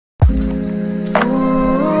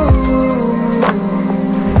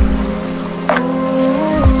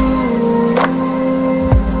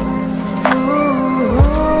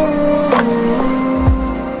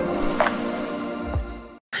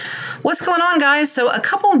guys? So a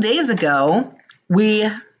couple days ago, we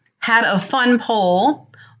had a fun poll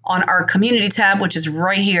on our community tab, which is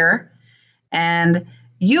right here. And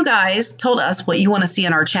you guys told us what you want to see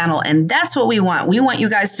on our channel, and that's what we want. We want you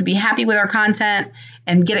guys to be happy with our content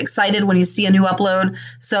and get excited when you see a new upload.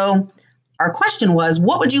 So our question was,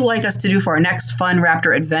 what would you like us to do for our next fun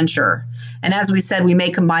Raptor adventure? And as we said, we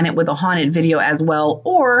may combine it with a haunted video as well,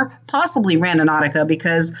 or possibly Randonautica,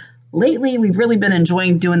 because lately we've really been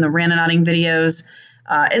enjoying doing the randonauting videos.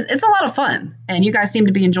 It's a lot of fun, and you guys seem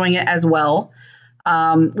to be enjoying it as well.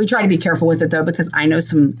 We try to be careful with it, though, because I know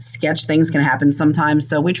some sketch things can happen sometimes,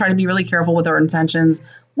 so we try to be really careful with our intentions.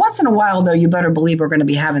 Once in a while, though, you better believe we're going to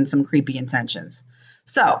be having some creepy intentions.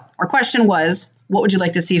 So our question was, what would you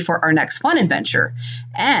like to see for our next fun adventure?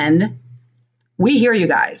 And we hear you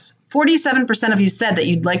guys. 47% of you said that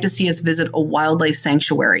you'd like to see us visit a wildlife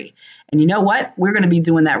sanctuary. And you know what? We're going to be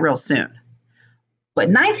doing that real soon. But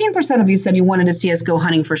 19% of you said you wanted to see us go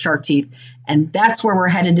hunting for shark teeth. And that's where we're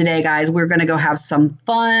headed today, guys. We're going to go have some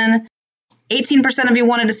fun. 18% of you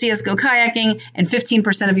wanted to see us go kayaking, and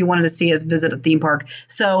 15% of you wanted to see us visit a theme park.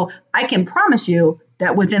 So I can promise you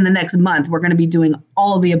that within the next month, we're going to be doing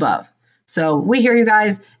all of the above. So we hear you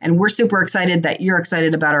guys, and we're super excited that you're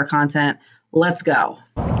excited about our content. Let's go.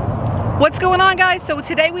 What's going on, guys? So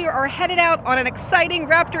today we are headed out on an exciting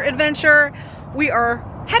Raptor adventure. We are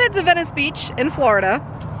headed to Venice Beach in Florida.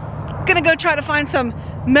 Gonna go try to find some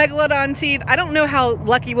Megalodon teeth. I don't know how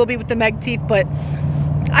lucky we'll be with the Meg teeth, but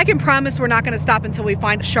I can promise we're not gonna stop until we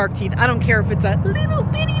find a shark teeth. I don't care if it's a little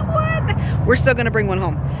bitty one. We're still gonna bring one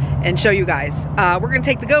home and show you guys. We're gonna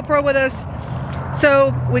take the GoPro with us.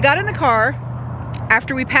 So we got in the car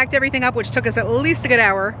after we packed everything up, which took us at least a good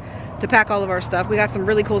hour to pack all of our stuff. We got some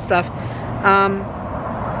really cool stuff.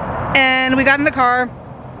 And we got in the car.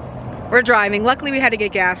 We're driving. Luckily, we had to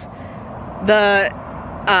get gas. The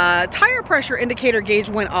tire pressure indicator gauge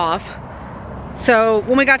went off. So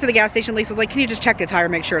when we got to the gas station, Lisa's like, can you just check the tire,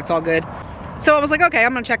 make sure it's all good? So I was like, okay,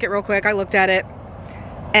 I'm gonna check it real quick. I looked at it,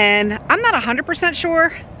 and I'm not 100%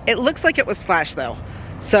 sure. It looks like it was slashed though.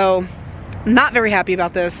 So not very happy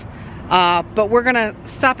about this. But we're gonna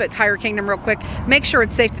stop at Tire Kingdom real quick, make sure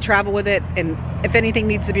it's safe to travel with it, and if anything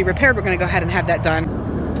needs to be repaired, we're gonna go ahead and have that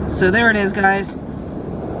done. So there it is, guys.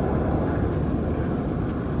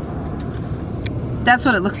 That's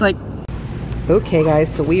what it looks like. Okay,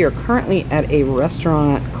 guys, so we are currently at a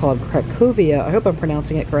restaurant called Cracovia. I hope I'm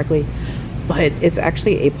pronouncing it correctly, but it's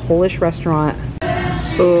actually a Polish restaurant.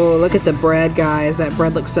 Oh, look at the bread, guys. That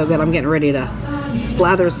bread looks so good. I'm getting ready to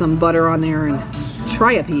slather some butter on there and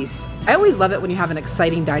try a piece. I always love it when you have an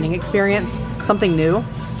exciting dining experience, something new.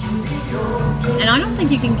 And I don't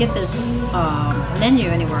think you can get this menu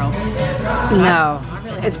anywhere else. No,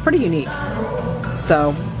 it's pretty unique.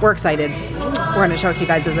 So we're excited. We're gonna show it to you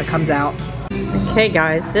guys as it comes out. Okay,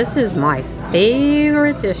 guys, this is my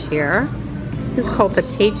favorite dish here. This is called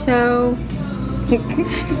potato.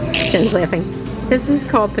 Jen's laughing. This is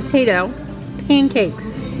called potato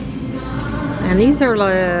pancakes. And these are,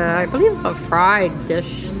 I believe, a fried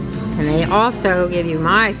dish. And they also give you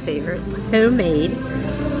my favorite, homemade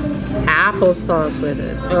applesauce with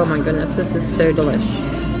it. Oh my goodness, this is so delicious.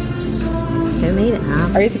 Homemade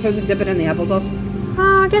apple. Are you supposed to dip it in the applesauce?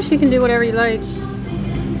 I guess you can do whatever you like.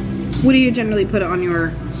 What do you generally put on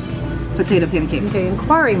your potato pancakes? Okay,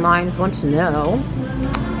 inquiring minds want to know,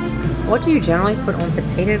 what do you generally put on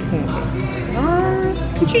potato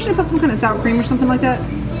pancakes? You usually put some kind of sour cream or something like that?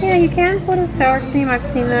 Yeah, you can put a sour cream. I've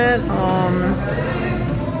seen that.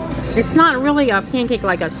 It's not really a pancake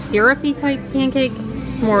like a syrupy type pancake.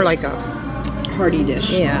 It's more like a hearty dish.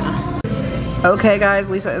 Yeah. Okay, guys,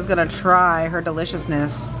 Lisa is gonna try her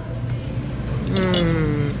deliciousness.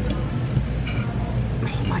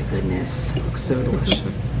 Oh my goodness, it looks so delicious.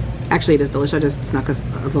 Actually, it is delicious. I just snuck a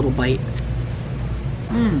little bite.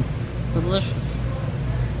 Delicious.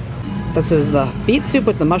 This is the beet soup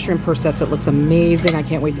with the mushroom persets. It looks amazing. I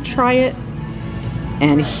can't wait to try it.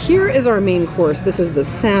 And here is our main course. This is the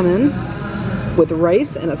salmon with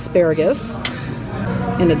rice and asparagus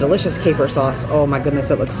and a delicious caper sauce. Oh my goodness,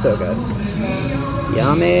 it looks so good.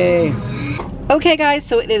 Yummy. Okay, guys,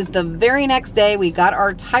 so it is the very next day. We got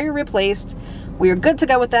our tire replaced. We are good to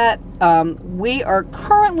go with that. We are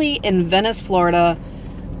currently in Venice, Florida.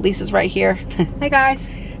 Lisa's right here. Hey, guys.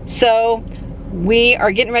 So we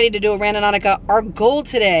are getting ready to do a Randonautica. Our goal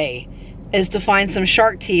today is to find some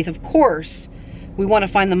shark teeth, of course. We want to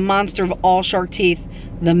find the monster of all shark teeth,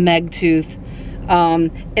 the Meg tooth.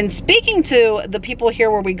 And speaking to the people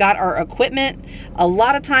here where we got our equipment, a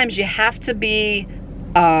lot of times you have to be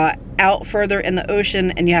out further in the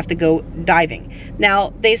ocean and you have to go diving.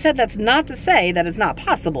 Now, they said that's not to say that it's not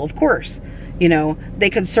possible, of course. You know, they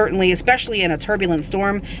could certainly, especially in a turbulent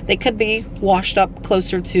storm, they could be washed up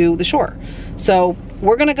closer to the shore. So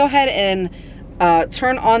we're gonna go ahead and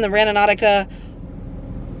turn on the Randonautica.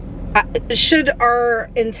 Should our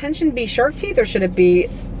intention be shark teeth, or should it be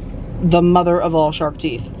the mother of all shark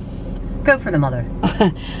teeth? Go for the mother.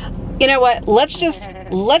 You know what? Let's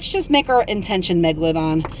just make our intention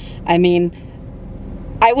Megalodon. I mean,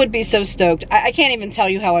 I would be so stoked. I can't even tell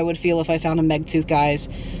you how I would feel if I found a Meg tooth, guys.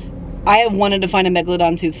 I have wanted to find a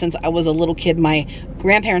Megalodon tooth since I was a little kid. My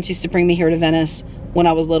grandparents used to bring me here to Venice when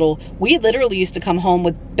I was little. We literally used to come home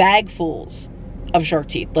with bagfuls of shark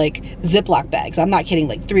teeth, like Ziploc bags. I'm not kidding,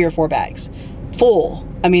 like 3 or 4 bags full.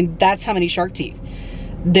 I mean, that's how many shark teeth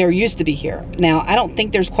there used to be here. Now, I don't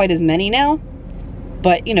think there's quite as many now,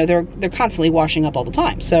 but you know, they're constantly washing up all the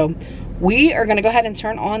time. So we are gonna go ahead and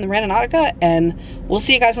turn on the Randonautica, and we'll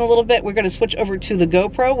see you guys in a little bit. We're gonna switch over to the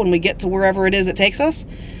GoPro when we get to wherever it is it takes us.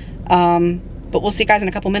 But we'll see you guys in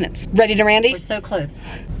a couple minutes. Ready to Randy? We're so close.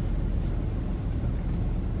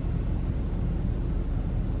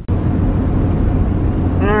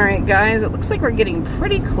 All right, guys, it looks like we're getting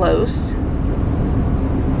pretty close.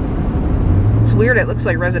 It's weird, it looks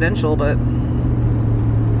like residential, but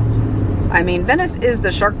I mean, Venice is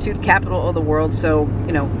the shark tooth capital of the world, so,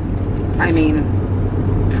 you know, I mean,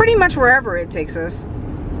 pretty much wherever it takes us,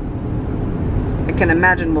 I can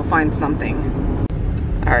imagine we'll find something.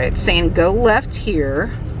 All right, it's saying go left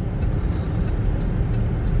here.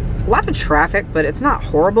 A lot of traffic, but it's not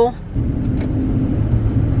horrible.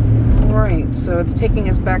 All right, so it's taking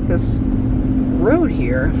us back this road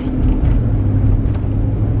here.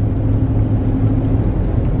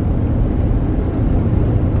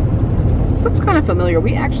 This looks kind of familiar.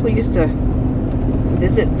 We actually used to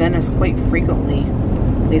visit Venice quite frequently.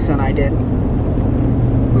 Lisa and I did.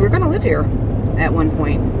 We were gonna live here at one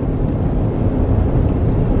point.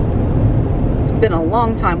 It's been a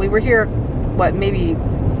long time. We were here, what, maybe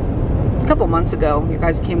a couple months ago. You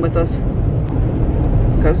guys came with us.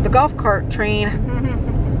 Goes the golf cart train.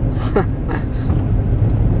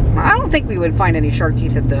 I don't think we would find any shark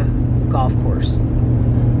teeth at the golf course.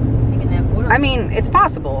 I mean, it's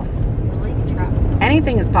possible.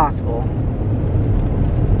 Anything is possible.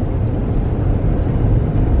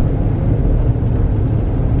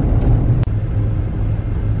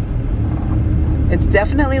 It's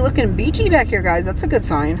definitely looking beachy back here, guys. That's a good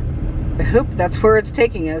sign. I hope that's where it's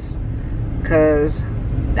taking us, because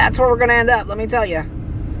that's where we're gonna end up, let me tell you.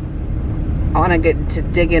 I want to get to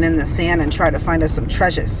digging in the sand and try to find us some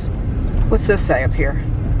treasures. What's this say up here?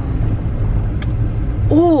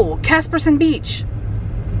 Oh, Casperson Beach.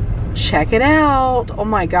 Check it out. Oh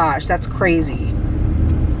my gosh, that's crazy.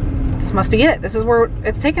 This must be it. This is where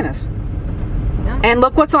it's taking us. Yeah. And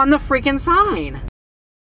look what's on the freaking sign.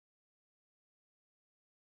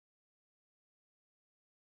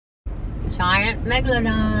 Giant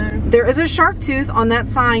Megalodon. There is a shark tooth on that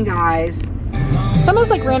sign, guys. It's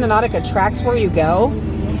almost like Randonautica tracks where you go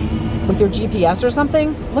with your GPS or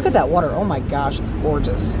something. Look at that water. Oh my gosh, it's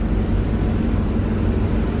gorgeous.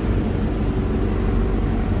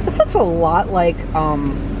 This looks a lot like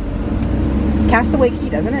Castaway Key,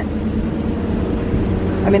 doesn't it?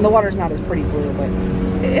 I mean, the water's not as pretty blue, but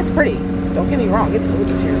it's pretty. Don't get me wrong, it's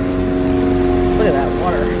gorgeous here. Look at that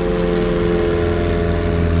water.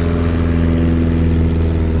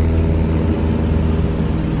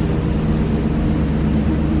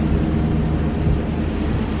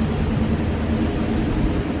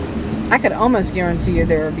 I could almost guarantee you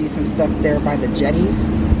there would be some stuff there by the jetties,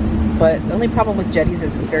 but the only problem with jetties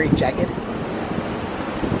is it's very jagged.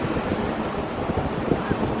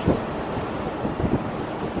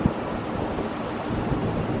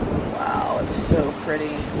 Wow, it's so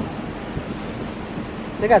pretty.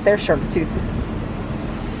 They got their shark tooth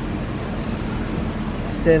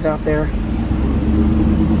sieve out there.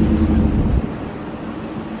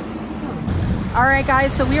 All right,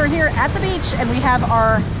 guys, so we are here at the beach and we have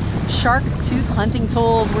our shark tooth hunting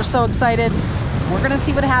tools. We're so excited. We're gonna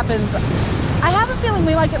see what happens. I have a feeling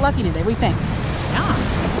we might get lucky today. What do you think? Yeah,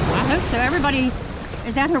 I hope so. Everybody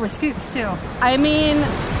is out here with scoops too. I mean,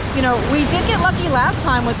 you know, we did get lucky last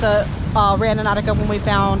time with the Randonautica when we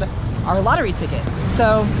found our lottery ticket.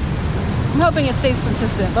 So I'm hoping it stays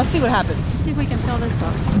consistent. Let's see what happens. Let's see if we can fill this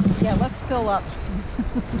up. Yeah, let's fill up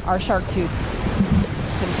our shark tooth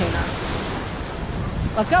container.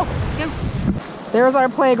 Let's go. Let's go. There's our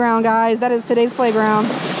playground, guys. That is today's playground.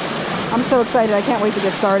 I'm so excited. I can't wait to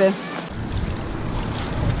get started.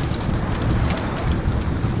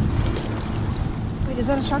 Wait, is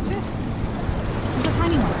that a shark tooth? There's a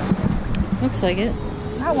tiny one. Looks like it.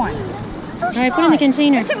 That one. First Alright, put it in the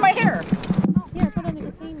container. It's in my hair. Yeah, put it in the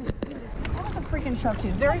container. That was a freaking shark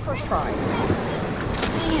tooth. Very first try.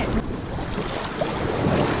 Dang it.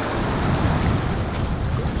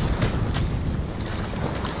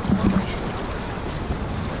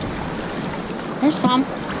 There's some.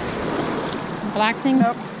 Black things.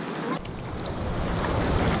 Nope.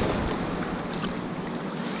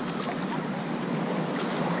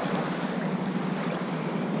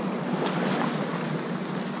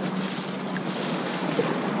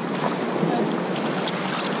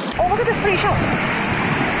 Oh, look at this pretty shell.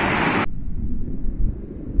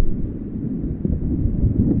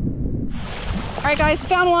 Alright guys,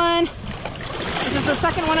 found one. This is the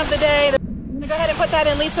second one of the day. I'm gonna go ahead and put that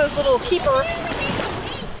in Lisa's little keeper.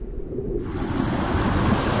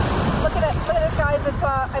 Look at it, look at this guys. It's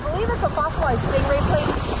I believe it's a fossilized stingray plate.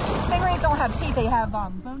 Stingrays don't have teeth, they have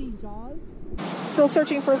bony jaws. Still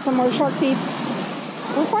searching for some more shark teeth.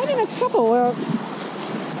 We're finding a couple.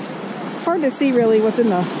 It's hard to see really what's in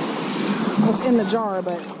the jar,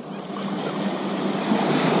 but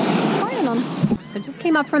finding them. So just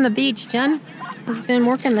came up from the beach. Jen has been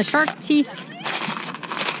working the shark teeth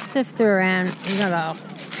sifter, and we got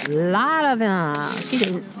a lot of them. She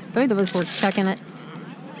didn't. Both of us were checking it.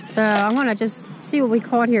 So I'm gonna just see what we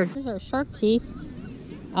caught here. Here's our shark teeth.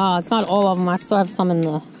 It's not all of them. I still have some in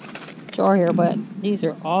the jar here, but these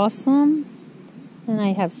are awesome. And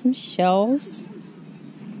I have some shells.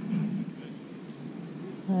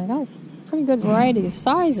 I got a pretty good variety of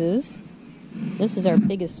sizes. This is our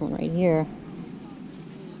biggest one right here.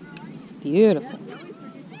 Beautiful.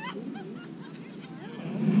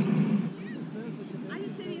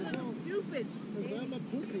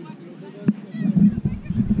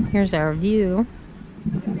 Here's our view.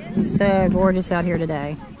 So gorgeous out here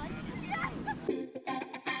today.